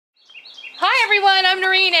Hi everyone, I'm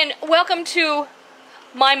Noreen and welcome to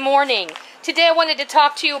my morning. Today I wanted to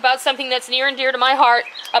talk to you about something that's near and dear to my heart,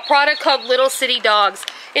 a product called Little City Dogs.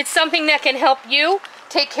 It's something that can help you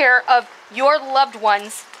take care of your loved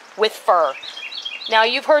ones with fur. Now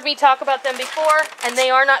you've heard me talk about them before and they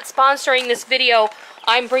are not sponsoring this video.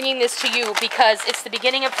 I'm bringing this to you because it's the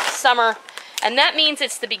beginning of summer and that means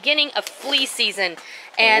it's the beginning of flea season.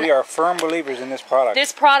 And we are firm believers in this product.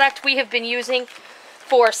 This product we have been using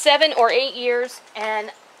for 7 or 8 years,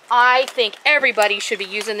 and I think everybody should be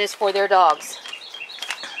using this for their dogs.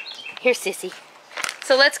 Here, Sissy.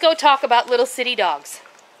 So let's go talk about Little City Dogs.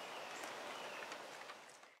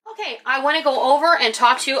 Okay, I want to go over and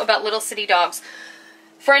talk to you about Little City Dogs.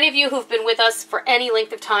 For any of you who've been with us for any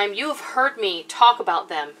length of time, you've heard me talk about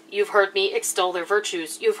them. You've heard me extol their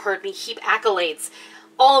virtues. You've heard me heap accolades.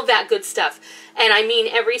 All of that good stuff. And I mean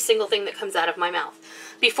every single thing that comes out of my mouth.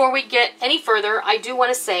 Before we get any further, I do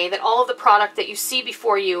want to say that all of the product that you see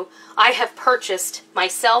before you, I have purchased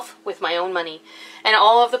myself with my own money. And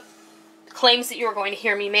all of the claims that you are going to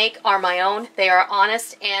hear me make are my own. They are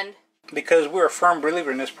honest and... Because we're a firm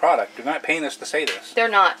believer in this product. They're not paying us to say this. They're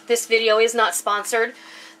not. This video is not sponsored.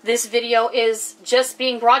 This video is just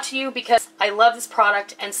being brought to you because I love this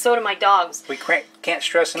product and so do my dogs. We can't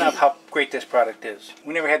stress enough how great this product is.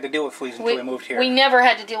 We never had to deal with fleas until we moved here. We never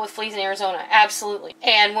had to deal with fleas in Arizona, absolutely.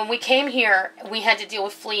 And when we came here, we had to deal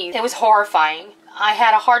with fleas. It was horrifying. I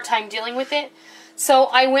had a hard time dealing with it. So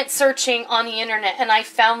I went searching on the internet and I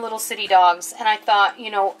found Little City Dogs. And I thought, you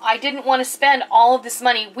know, I didn't want to spend all of this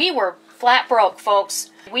money. We were flat broke, folks.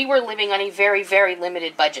 We were living on a very, very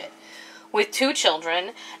limited budget with 2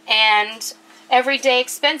 children and everyday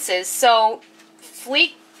expenses. So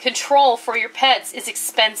flea control for your pets is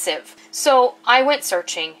expensive. So I went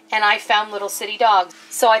searching and I found Little City Dogs.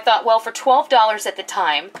 So I thought, well, for $12 at the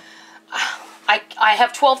time, I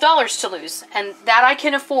have $12 to lose and that I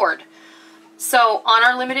can afford. So on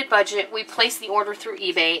our limited budget, we placed the order through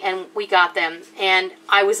eBay and we got them and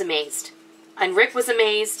I was amazed. And Rick was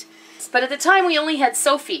amazed. But at the time we only had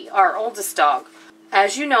Sophie, our oldest dog.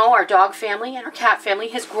 As you know, our dog family and our cat family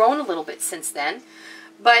has grown a little bit since then.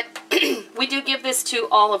 But we do give this to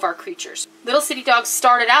all of our creatures. Little City Dogs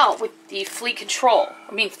started out with the flea control.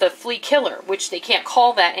 I mean, the flea killer, which they can't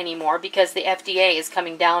call that anymore because the FDA is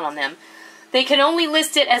coming down on them. They can only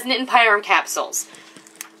list it as Nit and Pyram capsules.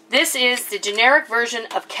 This is the generic version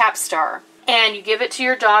of Capstar. And you give it to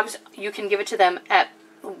your dogs. You can give it to them at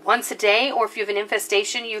once a day, or if you have an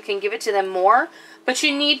infestation, you can give it to them more. But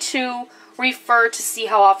you need to refer to see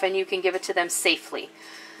how often you can give it to them safely.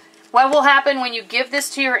 What will happen when you give this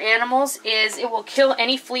to your animals is it will kill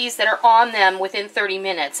any fleas that are on them within 30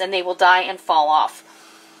 minutes and they will die and fall off.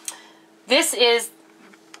 This is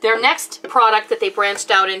their next product that they branched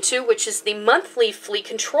out into, which is the monthly flea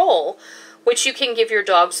control, which you can give your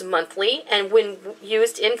dogs monthly, and when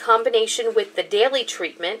used in combination with the daily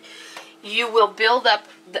treatment, you will build up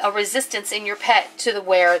a resistance in your pet to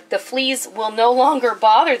where the fleas will no longer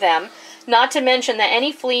bother them. Not to mention that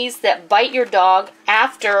any fleas that bite your dog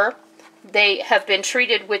after they have been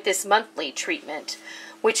treated with this monthly treatment,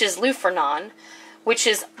 which is Lufrenon, which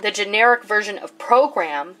is the generic version of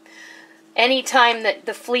Program, anytime that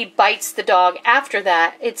the flea bites the dog after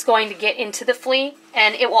that, it's going to get into the flea,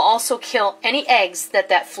 and it will also kill any eggs that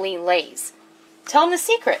that flea lays. Tell them the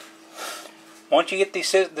secret. Once you get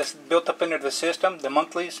this built up into the system, the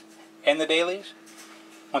monthlies and the dailies,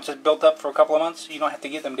 once it's built up for a couple of months, you don't have to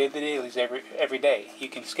give them dailies every day. You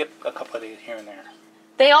can skip a couple of days here and there.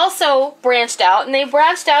 They also branched out, and they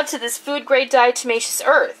branched out to this food-grade diatomaceous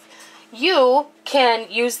earth. You can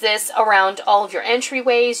use this around all of your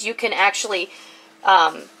entryways. You can actually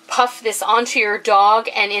puff this onto your dog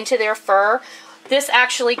and into their fur. This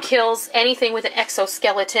actually kills anything with an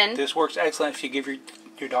exoskeleton. This works excellent if you give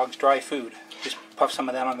your dogs dry food. Just puff some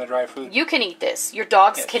of that on the dry food. You can eat this. Your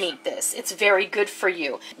dogs can eat this. It's very good for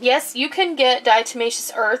you. Yes, you can get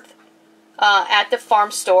diatomaceous earth at the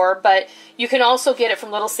farm store, but you can also get it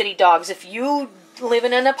from Little City Dogs. If you live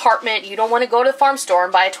in an apartment, you don't want to go to the farm store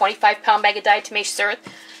and buy a 25-pound bag of diatomaceous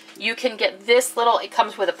earth, you can get this little, it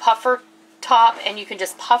comes with a puffer top, and you can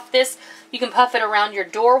just puff this. You can puff it around your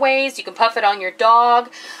doorways. You can puff it on your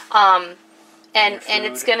dog. And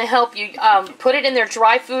it's going to help you put it in their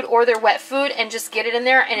dry food or their wet food and just get it in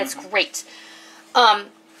there, and it's great.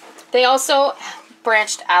 They also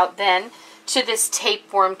branched out then to this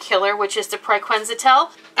tapeworm killer, which is the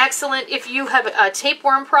Prequenzitel. Excellent if you have a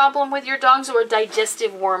tapeworm problem with your dogs or a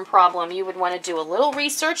digestive worm problem. You would want to do a little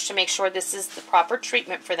research to make sure this is the proper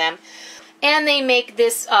treatment for them. And they make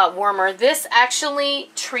this wormer. This actually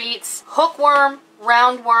treats hookworm,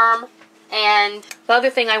 roundworm, And the other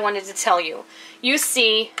thing I wanted to tell you, you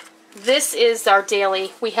see, this is our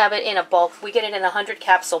daily. We have it in a bulk. We get it in a 100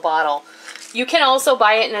 capsule bottle. You can also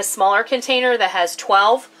buy it in a smaller container that has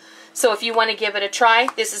 12. So if you want to give it a try,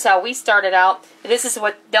 this is how we started out. This is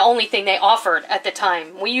the only thing they offered at the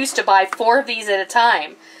time. We used to buy 4 of these at a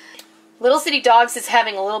time. Little City Dogs is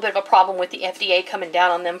having a little bit of a problem with the FDA coming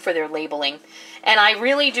down on them for their labeling. And I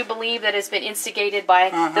really do believe that it's been instigated by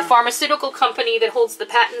the pharmaceutical company that holds the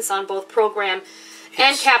patents on both Program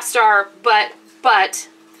and Capstar, but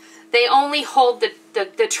they only hold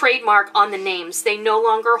the trademark on the names. They no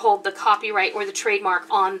longer hold the copyright or the trademark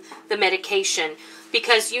on the medication.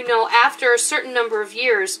 Because, you know, after a certain number of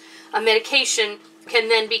years, a medication can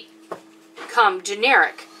then become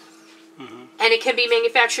generic. And it can be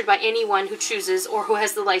manufactured by anyone who chooses or who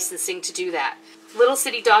has the licensing to do that. Little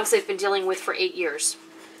City Dogs I've been dealing with for 8 years.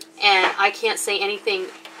 And I can't say anything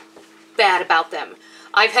bad about them.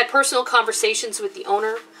 I've had personal conversations with the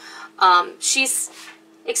owner. She's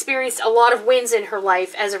experienced a lot of wins in her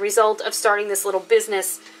life as a result of starting this little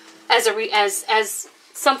business as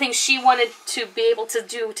something she wanted to be able to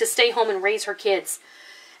do to stay home and raise her kids.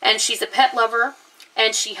 And she's a pet lover.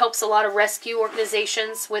 And she helps a lot of rescue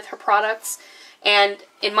organizations with her products. And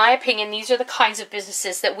in my opinion, these are the kinds of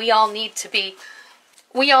businesses that we all need to be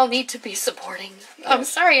supporting. Yes. I'm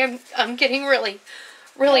sorry, I'm getting really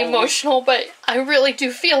emotional, but I really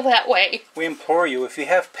do feel that way. We implore you, if you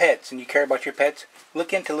have pets and you care about your pets,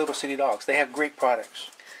 look into Little City Dogs. They have great products.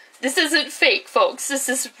 This isn't fake, folks. This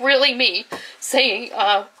is really me saying,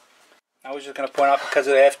 I was just going to point out, because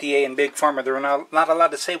of the FDA and Big Pharma, they're not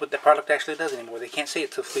allowed to say what the product actually does anymore. They can't say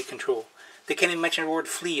it's a flea control. They can't even mention the word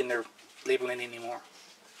flea in their labeling anymore.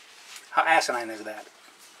 How asinine is that?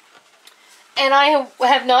 And I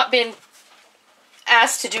have not been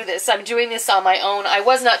asked to do this. I'm doing this on my own. I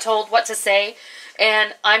was not told what to say,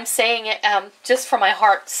 and I'm saying it just from my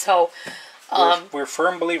heart. So we're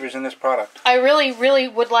firm believers in this product. I really, really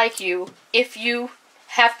would like you, if you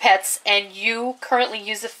have pets and you currently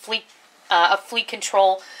use a flea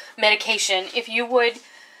control medication, if you would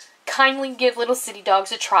kindly give Little City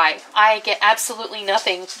Dogs a try. I get absolutely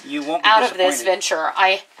nothing out of this venture.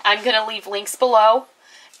 I'm going to leave links below,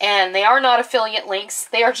 and they are not affiliate links.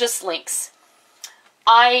 They are just links.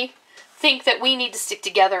 I think that we need to stick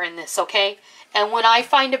together in this, okay? And when I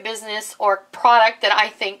find a business or product that I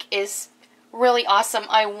think is really awesome,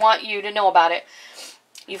 I want you to know about it.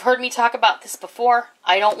 You've heard me talk about this before.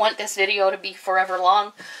 I don't want this video to be forever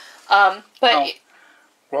long. But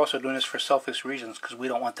we're also doing this for selfish reasons, because we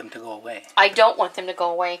don't want them to go away. I don't want them to go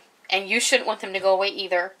away. And you shouldn't want them to go away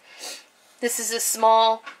either. This is a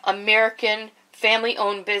small American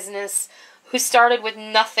family-owned business who started with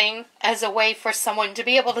nothing as a way for someone to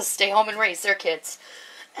be able to stay home and raise their kids.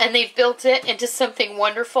 And they've built it into something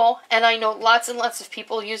wonderful. And I know lots and lots of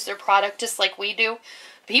people use their product just like we do.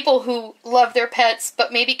 People who love their pets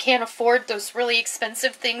but maybe can't afford those really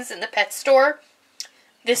expensive things in the pet store.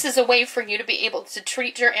 This is a way for you to be able to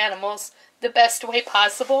treat your animals the best way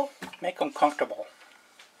possible. Make them comfortable.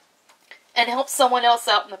 And help someone else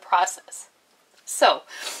out in the process. So,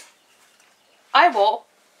 I will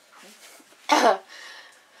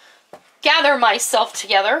gather myself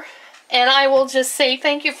together, and I will just say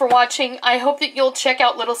thank you for watching. I hope that you'll check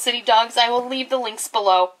out Little City Dogs. I will leave the links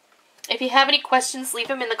below. If you have any questions, leave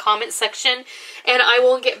them in the comment section, and I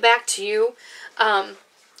will get back to you.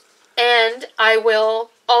 And I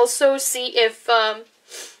will also see if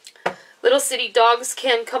Little City Dogs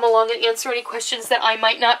can come along and answer any questions that I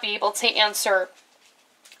might not be able to answer.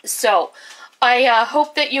 So, I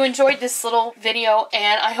hope that you enjoyed this little video,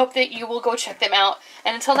 and I hope that you will go check them out.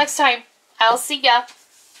 And until next time, I'll see ya.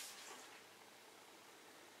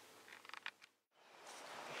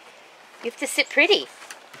 You have to sit pretty.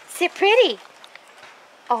 Sit pretty.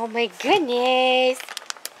 Oh my goodness.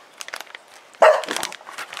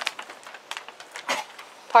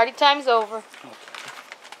 Party time's over. Okay.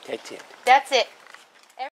 That's it. That's it.